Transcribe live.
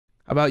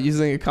about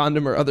using a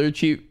condom or other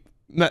cheap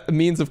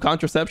means of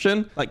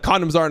contraception. Like,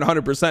 condoms aren't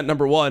 100%,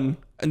 number one.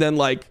 And then,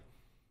 like,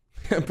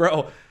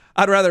 bro,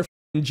 I'd rather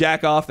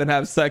jack off than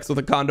have sex with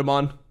a condom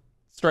on.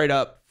 Straight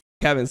up.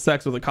 Having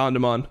sex with a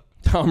condom on.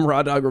 Tom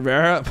Rawdog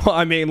Rivera. Well,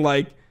 I mean,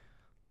 like,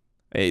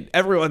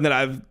 everyone that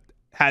I've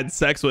had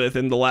sex with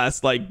in the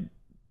last, like,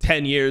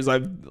 10 years,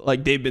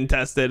 they've been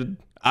tested.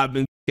 I've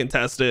been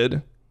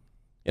tested.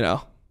 You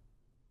know,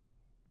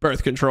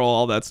 birth control,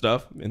 all that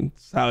stuff. And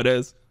it's how it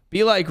is.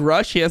 Be like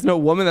Rush. He has no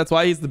woman. That's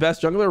why he's the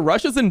best jungler.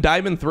 Rush is in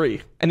Diamond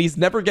 3, and he's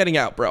never getting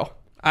out, bro.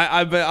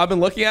 I've been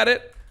looking at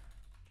it.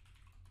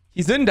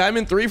 He's in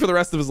Diamond 3 for the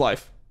rest of his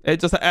life.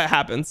 It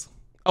happens.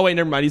 Oh, wait,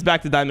 never mind. He's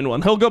back to Diamond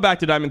 1. He'll go back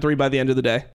to Diamond 3 by the end of the day.